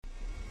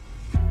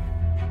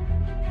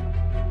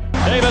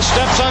Davis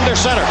steps under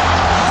center.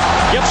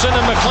 Gibson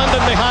and McClendon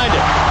behind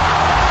it.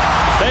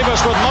 Davis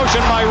with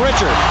motion by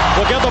Richard.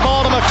 Will give the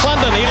ball to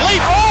McClendon. He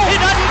leaps. Oh, he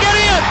doesn't get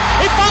in.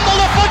 He fumbled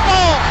the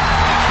football.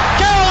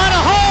 Carolina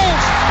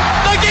holds.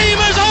 The game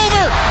is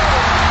over.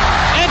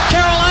 And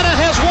Carolina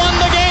has won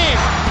the game.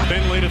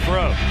 Finley to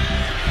throw.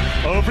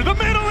 Over the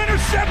middle,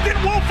 intercepted.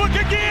 Woolfolk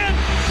again.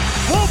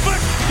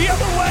 Woolfolk the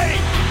other way.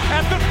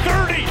 At the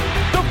 30,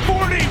 the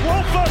 40.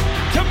 Woolfolk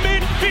to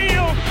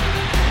midfield.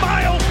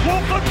 Miles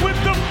Woolfolk with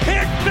the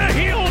pick. The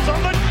heels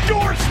on the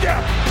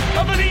doorstep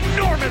of an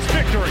enormous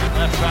victory.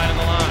 Left side of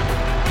the line.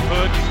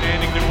 Hood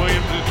standing to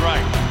Williams'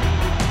 right.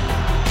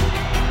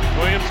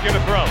 Williams gonna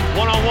throw.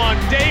 One-on-one.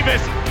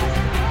 Davis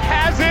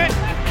has it.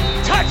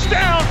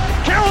 Touchdown.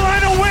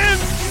 Carolina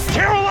wins.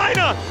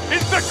 Carolina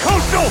is the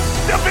Coastal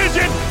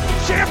Division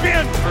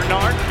champion.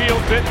 Bernard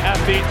fields it at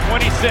the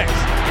 26.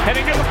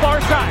 Heading to the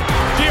far side.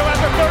 Gio at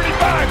the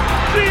 35.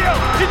 Gio,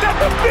 he's at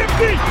the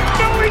 50.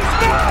 No, he's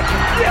not.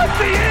 Yes,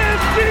 he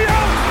is.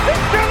 Gio is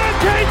gonna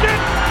take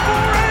it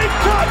for a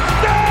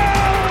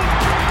touchdown.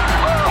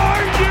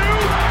 Are you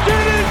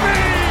kidding me?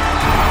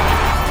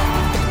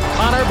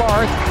 Connor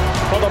Barth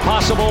for the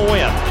possible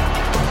win.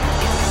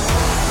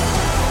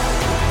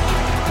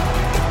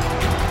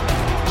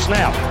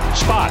 Snap,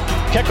 spot,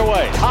 kick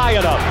away, high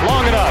enough,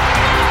 long enough.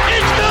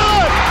 It's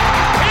good!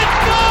 It's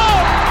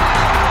good!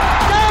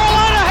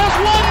 Carolina has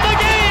won the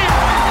game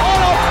on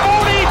a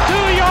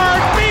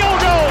 42-yard field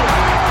goal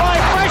by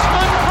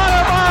freshman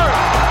Connor Barth.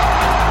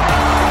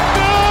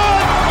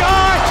 Good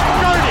gosh,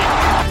 dirty!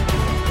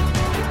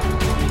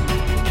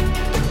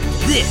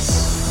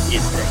 This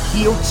is the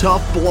Heel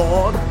Tough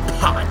Blog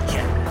Podcast.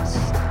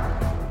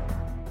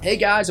 Hey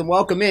guys, and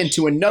welcome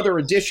into another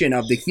edition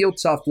of the Heel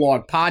Tough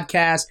Blog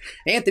Podcast.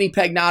 Anthony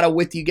Pagnotta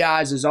with you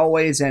guys as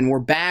always, and we're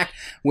back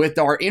with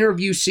our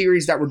interview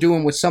series that we're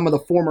doing with some of the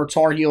former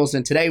Tar Heels.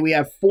 And today we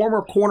have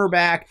former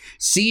cornerback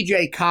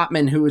CJ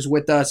Cottman who is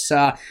with us.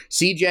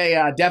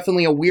 CJ,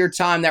 definitely a weird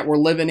time that we're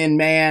living in,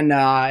 man.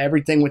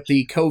 Everything with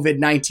the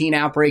COVID-19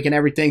 outbreak and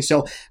everything.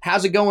 So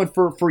how's it going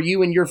for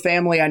you and your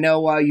family? I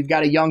know you've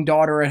got a young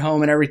daughter at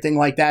home and everything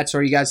like that. So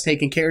are you guys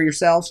taking care of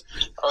yourselves?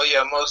 Oh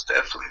yeah, most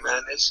definitely,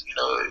 man. It's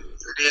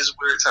it is a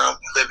weird time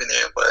we're living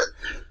in, but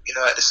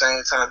at the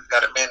same time you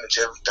gotta manage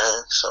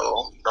everything.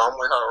 So I'm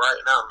with her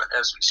right now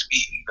as we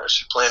speak.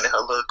 She's playing in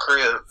her little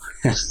crib.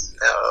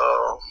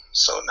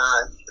 So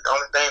now the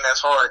only thing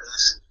that's hard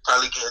is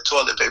probably getting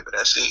toilet paper.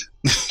 That's it.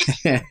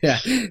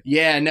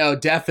 Yeah, no,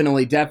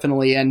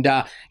 definitely. And,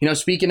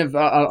 speaking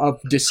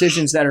of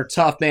decisions that are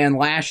tough, man,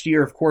 last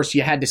year, of course,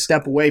 you had to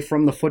step away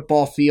from the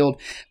football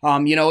field.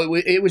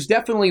 It was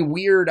definitely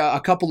weird a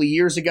couple of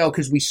years ago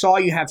because we saw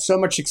you have so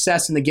much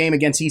success in the game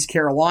against East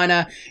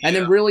Carolina and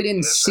then really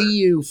didn't see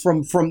you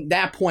from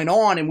that point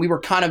on. And we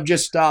were kind of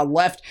just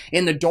left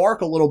in the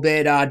dark a little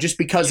bit just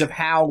because of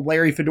how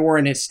Larry Fedora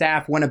and his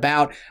staff went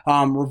about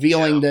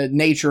revealing the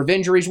nature of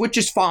injuries, which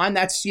is fine.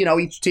 That's,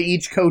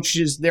 each coach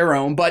is their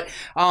own. But,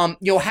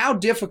 how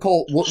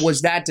difficult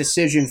was that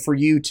decision for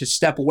you to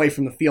step away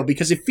from the field?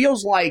 Because it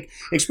feels like,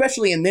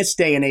 especially in this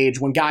day and age,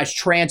 when guys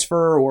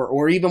transfer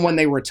or even when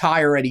they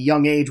retire at a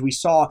young age, we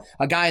saw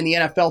a guy in the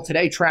NFL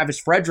today, Travis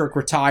Frederick,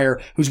 retire,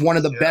 who's one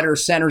of the better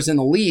centers in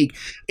the league.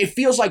 It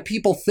feels like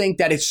people think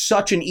that it's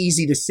such an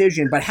easy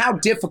decision, but how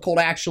difficult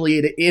actually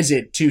is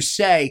it to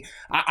say,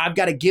 I've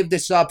got to give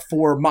this up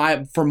for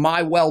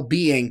my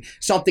well-being,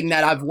 something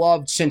that I've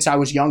loved since I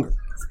was younger?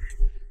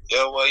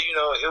 Yeah, well,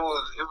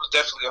 it was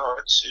definitely a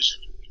hard decision.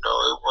 It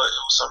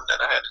was something that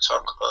I had to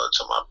talk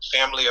to my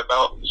family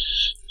about.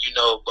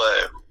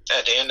 But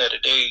at the end of the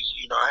day,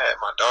 I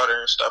had my daughter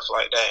and stuff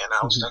like that, and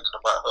I was thinking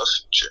about her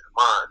future and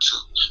mine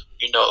too.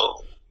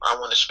 I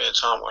want to spend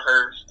time with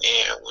her,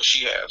 and when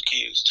she have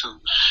kids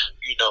too.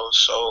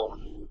 So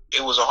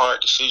it was a hard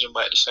decision,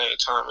 but at the same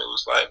time, it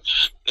was like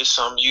it's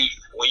something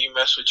when you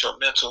mess with your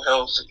mental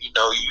health, you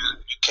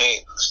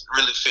can't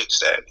really fix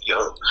that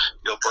your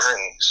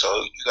brain.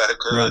 So you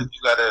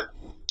gotta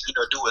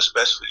do what's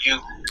best for you.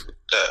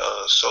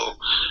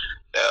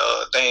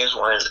 Things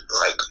weren't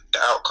like the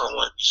outcome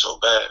wasn't so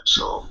bad.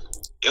 So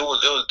it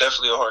was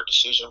definitely a hard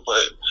decision,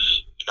 but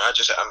I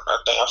think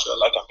I feel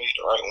like I made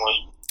the right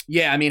one.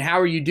 Yeah, I mean, how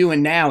are you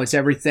doing now? Is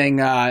everything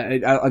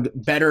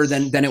better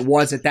than it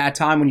was at that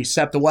time when you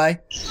stepped away?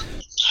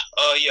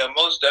 Yeah,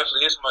 most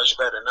definitely. It's much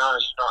better now.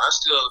 I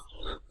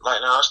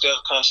still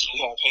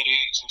constantly have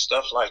headaches and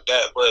stuff like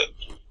that, but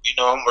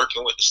I'm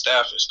working with the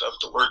staff and stuff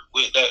to work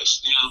with that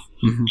still,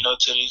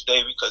 to this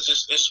day, because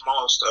it's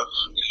small stuff.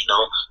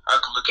 I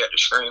can look at the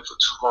screen for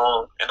too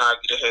long and I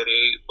get a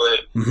headache, but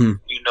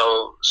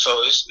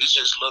so it's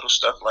just little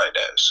stuff like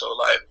that. So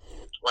like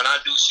when I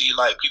do see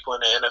like people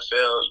in the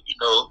NFL,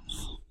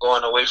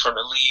 going away from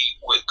the league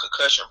with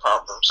concussion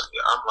problems,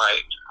 I'm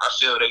like, I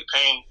feel their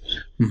pain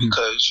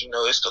because,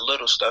 it's the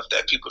little stuff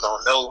that people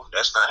don't know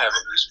that's not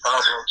having these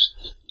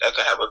problems that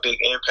could have a big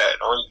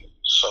impact on you.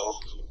 So.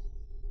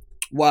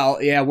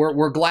 Well, yeah,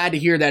 we're glad to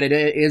hear that it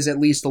is at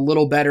least a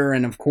little better,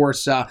 and of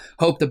course,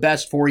 hope the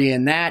best for you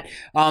in that.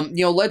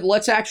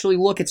 Let's actually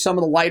look at some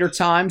of the lighter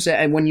times.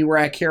 And when you were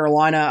at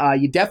Carolina,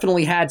 you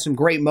definitely had some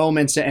great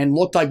moments and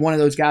looked like one of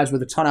those guys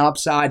with a ton of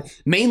upside.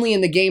 Mainly in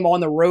the game on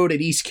the road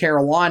at East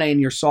Carolina in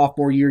your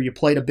sophomore year, you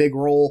played a big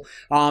role.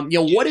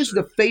 What is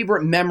the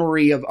favorite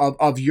memory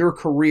of your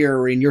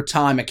career in your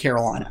time at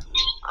Carolina?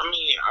 I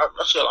mean,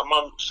 I feel like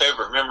my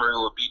favorite memory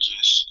would be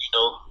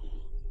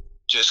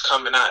just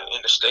coming out in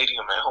the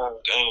stadium at home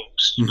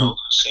games,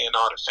 seeing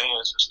all the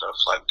fans and stuff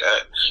like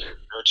that,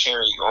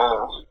 cheering you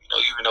on.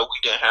 Even though we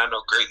didn't have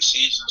no great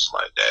seasons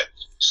like that,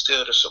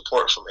 still the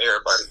support from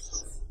everybody.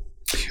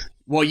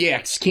 Well, yeah,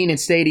 Kenan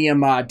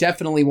Stadium,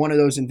 definitely one of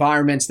those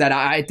environments that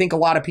I think a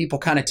lot of people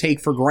kind of take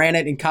for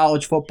granted in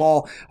college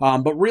football,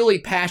 but really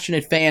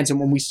passionate fans, and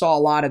when we saw a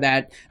lot of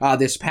that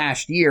this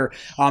past year.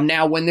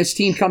 Now, when this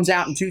team comes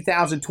out in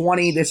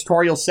 2020, this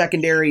Tar Heel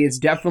secondary is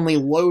definitely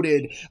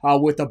loaded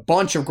with a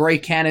bunch of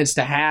great candidates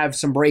to have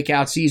some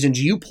breakout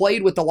seasons. You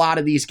played with a lot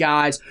of these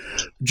guys.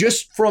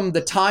 Just from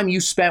the time you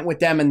spent with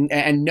them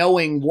and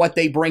knowing what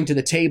they bring to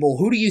the table,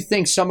 who do you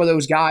think some of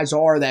those guys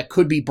are that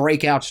could be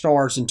breakout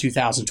stars in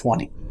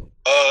 2020?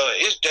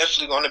 It's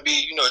definitely going to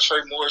be,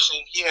 Trey Morrison.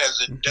 He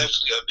has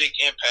definitely a big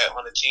impact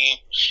on the team.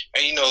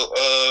 And,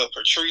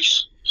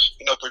 Patrice.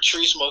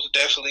 Patrice most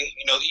definitely.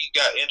 He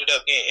ended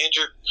up getting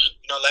injured,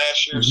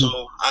 last year.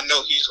 So I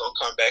know he's gonna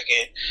come back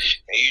in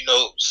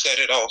and set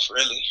it off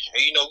really.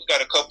 And we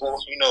got a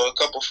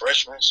couple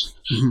freshmen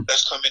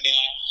that's coming in.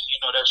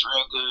 That's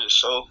real good.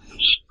 So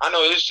I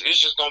know it's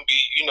just gonna be,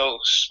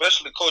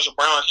 especially Coach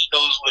Brown. He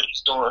knows what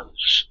he's doing.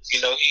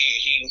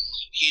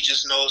 He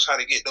just knows how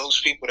to get those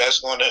people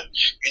that's gonna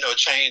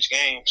change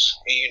games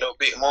and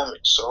big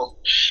moments. So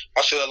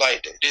I feel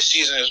like this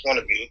season is going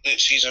to be a good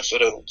season for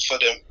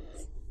them.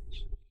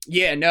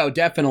 Yeah, no,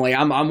 definitely.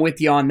 I'm with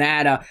you on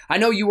that. I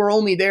know you were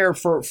only there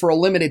for a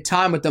limited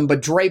time with them,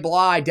 but Dre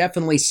Bly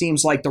definitely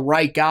seems like the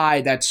right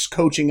guy that's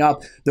coaching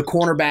up the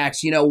cornerbacks.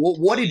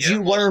 What did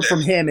you learn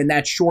from him in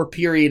that short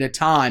period of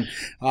time?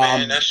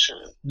 Man, that's true.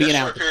 That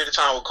short period of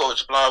time with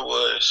Coach Bly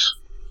was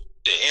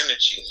the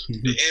energy.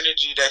 The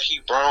energy that he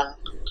brought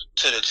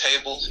to the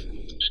table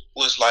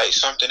was like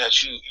something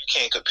that you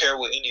can't compare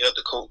with any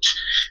other coach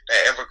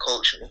that ever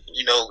coached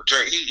me.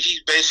 Dre,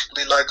 he's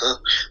basically like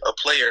a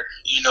player,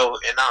 in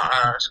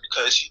our eyes,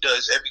 because he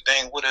does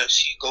everything with us.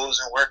 He goes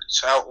and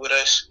works out with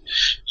us,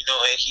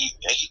 and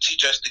he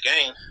teach us the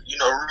game,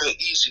 real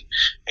easy,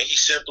 and he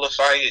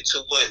simplify it to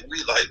what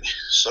we like.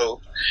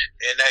 So,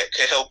 and that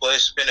can help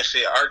us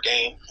benefit our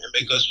game and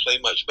make us play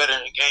much better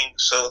in the game.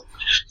 So,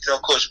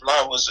 Coach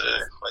Bly was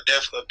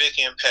a big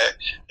impact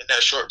in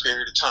that short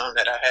period of time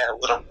that I had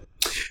with him.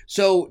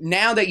 So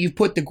now that you've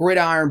put the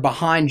gridiron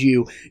behind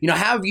you, how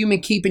have you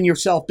been keeping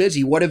yourself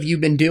busy? What have you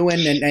been doing,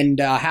 and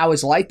how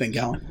has life been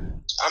going?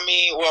 I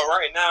mean, well,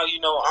 right now, I'm,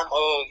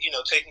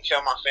 taking care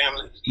of my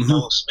family,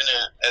 spending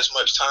as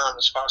much time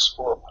as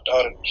possible with my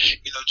daughter,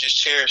 just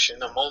cherishing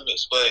the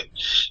moments. But,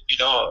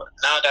 now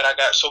that I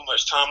got so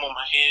much time on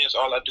my hands,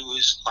 all I do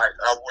is, I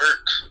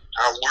work,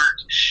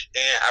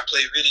 and I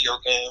play video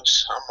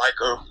games. I'm like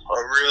a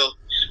real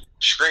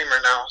streamer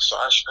now, so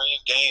I stream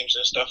games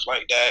and stuff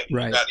like that.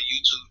 Right. I got a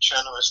YouTube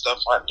channel and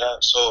stuff like that,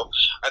 so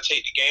I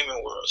take the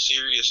gaming world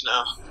serious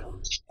now.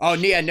 Oh,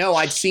 yeah, no,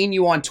 I've seen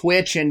you on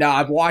Twitch, and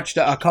I've watched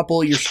a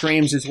couple of your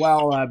streams as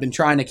well. I've been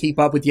trying to keep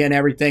up with you and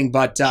everything,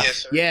 but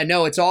yes, yeah,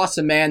 no, it's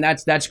awesome, man.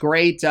 That's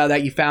great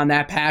that you found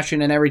that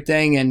passion and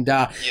everything, and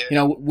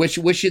wish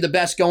you the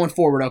best going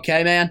forward,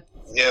 okay, man?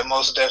 Yeah,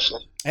 most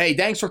definitely. Hey,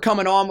 thanks for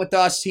coming on with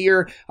us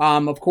here.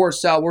 Of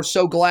course, we're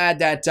so glad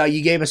that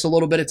you gave us a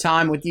little bit of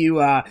time with you.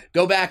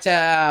 Go back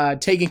to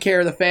taking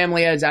care of the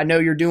family, as I know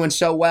you're doing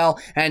so well,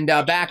 and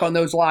back on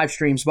those live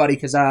streams, buddy,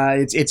 because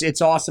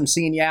it's awesome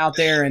seeing you out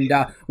there, and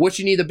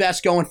wishing you the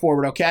best going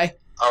forward, okay?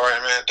 All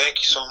right, man. Thank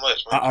you so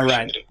much, man. All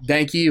right.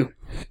 Thank you.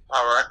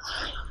 All right.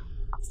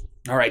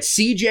 All right,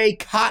 C.J.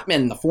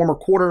 Cottman, the former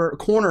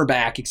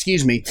cornerback,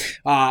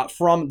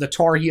 from the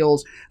Tar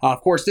Heels.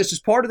 Of course, this is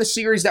part of the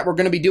series that we're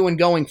going to be doing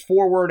going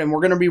forward, and we're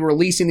going to be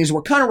releasing these.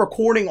 We're kind of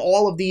recording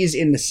all of these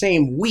in the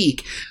same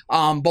week,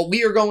 but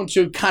we are going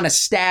to kind of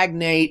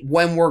stagnate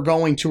when we're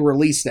going to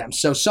release them.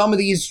 So some of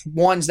these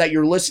ones that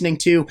you're listening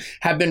to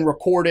have been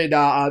recorded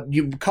a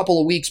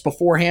couple of weeks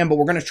beforehand, but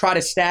we're going to try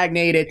to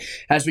stagnate it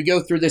as we go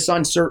through this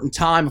uncertain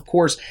time. Of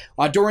course,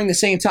 during the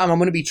same time, I'm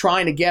going to be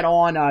trying to get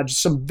on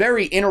just some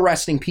very interesting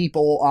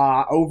people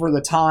over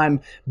the time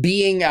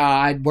being.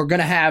 We're going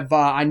to have,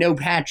 I know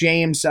Pat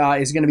James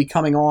is going to be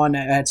coming on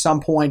at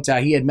some point.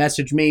 He had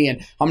messaged me,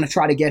 and I'm going to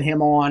try to get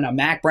him on.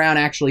 Mac Brown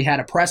actually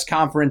had a press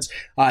conference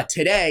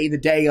today, the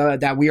day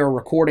that we are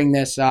recording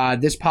this.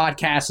 This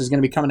podcast is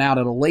going to be coming out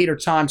at a later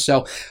time,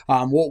 so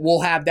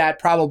we'll have that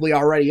probably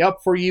already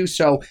up for you.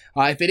 So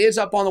if it is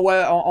up on the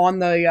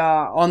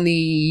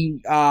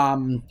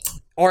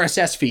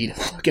RSS feed,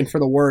 looking for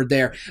the word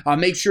there.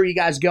 Make sure you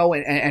guys go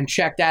and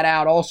check that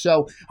out.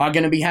 Also,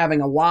 going to be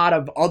having a lot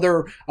of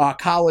other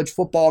college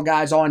football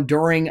guys on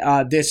during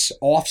this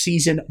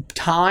offseason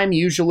time.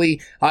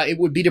 Usually it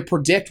would be to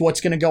predict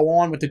what's going to go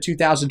on with the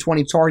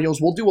 2020 Tar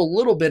Heels. We'll do a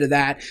little bit of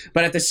that,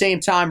 but at the same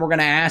time, we're going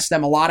to ask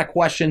them a lot of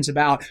questions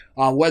about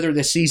whether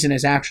the season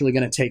is actually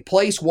going to take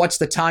place. What's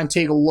the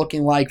timetable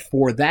looking like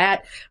for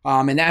that?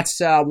 And that's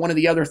one of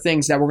the other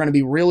things that we're going to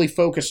be really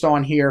focused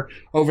on here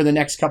over the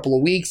next couple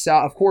of weeks.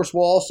 Of course,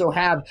 we'll also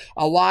have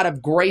a lot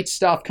of great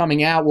stuff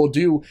coming out. We'll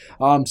do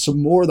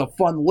some more of the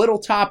fun little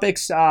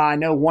topics. I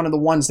know one of the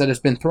ones that has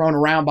been thrown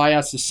around by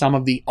us is some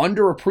of the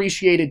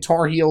underappreciated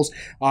Tar Heels.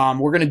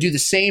 We're going to do the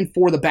same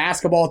for the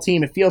basketball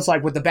team. It feels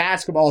like with the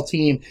basketball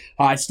team,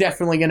 it's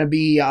definitely going to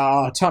be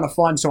a ton of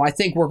fun. So I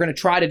think we're going to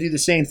try to do the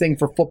same thing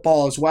for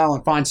football as well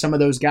and find some of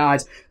those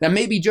guys that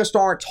maybe just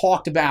aren't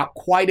talked about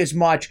quite as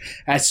much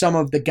as some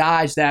of the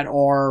guys that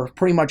are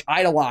pretty much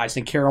idolized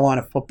in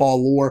Carolina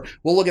football lore.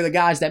 We'll look at the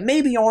guys that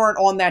maybe aren't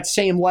on that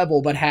same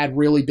level but had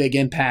really big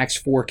impacts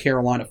for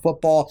Carolina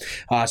football.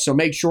 So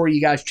make sure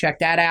you guys check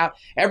that out.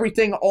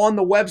 Everything on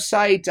the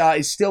website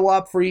is still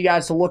up for you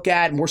guys to look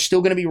at, and we're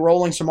still going to be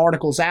rolling some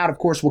articles out. Of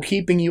course, we're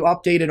keeping you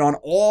updated on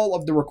all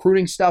of the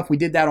recruiting stuff. We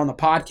did that on the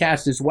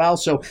podcast as well,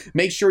 so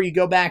make sure you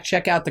go back,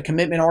 check out the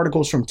commitment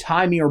articles from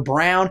Tymir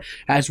Brown,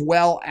 as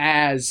well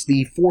as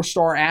the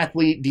 4-star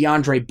athlete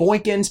DeAndre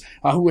Boykins,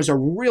 who was a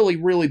really,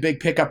 really big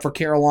pickup for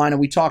Carolina.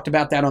 We talked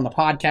about that on the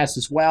podcast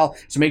as well,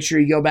 so make sure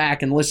you go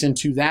back and listen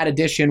to that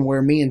edition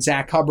where me and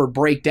Zach Hubbard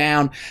break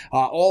down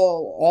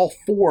all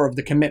 4 of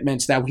the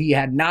commitments that he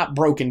had not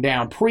broken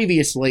down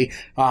previously.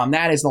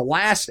 That is the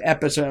last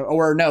episode,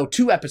 or no,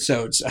 2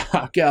 episodes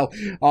ago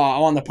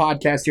on the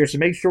podcast here, so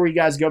make sure you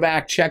guys go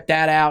back, check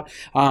that out.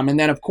 And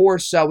then, of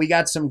course, we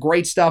got some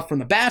great stuff from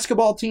the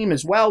basketball team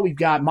as well. We've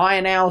got my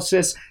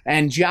analysis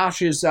and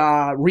Josh's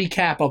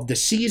recap of the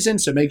season,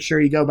 so make sure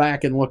you go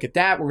back and look at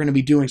that. We're going to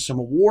be doing some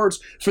awards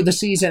for the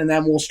season, and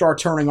then we'll start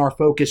turning our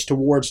focus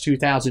towards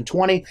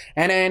 2020.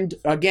 And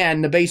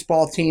again, the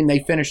baseball team, they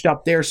finished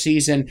up their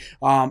season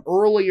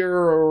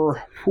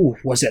earlier.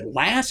 Was it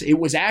last? It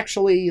was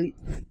actually,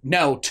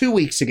 no, 2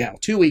 weeks ago.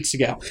 2 weeks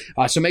ago.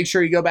 So make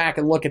sure you go back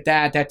and look at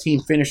that. That team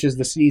finishes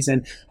the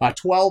season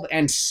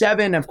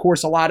 12-7. Of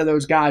course, a lot of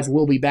those guys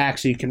will be back,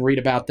 so you can read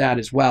about that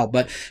as well.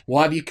 But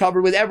we'll have you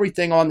covered with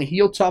everything on the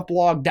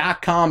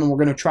HeelToughBlog.com, and we're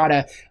going to try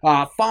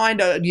to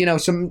find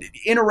some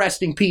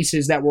interesting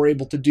pieces that we're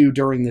able to do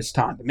during this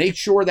time. But make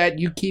sure that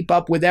you keep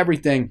up with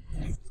everything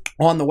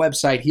on the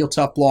website,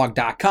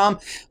 HeelToughBlog.com.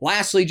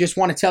 Lastly, just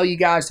want to tell you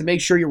guys to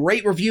make sure you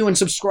rate, review, and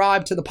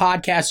subscribe to the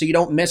podcast so you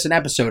don't miss an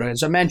episode.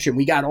 As I mentioned,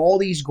 we got all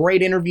these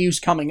great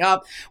interviews coming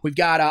up. We've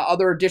got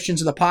other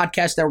editions of the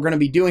podcast that we're going to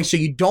be doing, so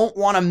you don't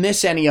want to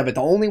miss any of it.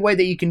 The only way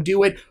that you can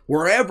do it,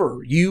 wherever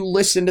you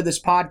listen to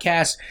this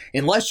podcast,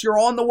 unless you're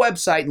on the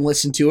website and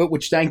listen to it,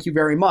 which thank you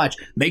very much,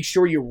 make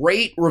sure you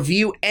rate,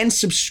 review, and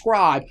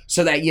subscribe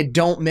so that you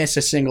don't miss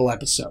a single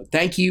episode.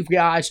 Thank you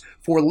guys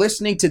for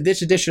listening to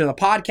this edition of the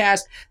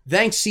podcast.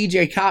 Thanks,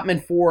 CJ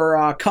Kottman,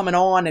 for coming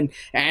on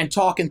and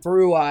talking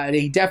through.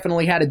 He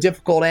definitely had a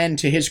difficult end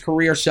to his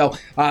career, so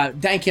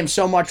thank him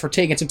so much for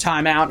taking some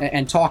time out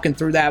and talking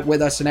through that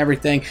with us and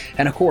everything.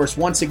 And, of course,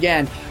 once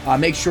again,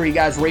 make sure you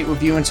guys rate,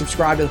 review, and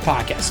subscribe to the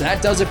podcast. So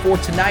that does it for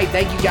tonight.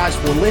 Thank you guys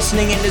for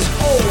listening, and as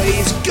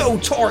always, go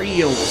Tar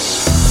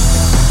Heels!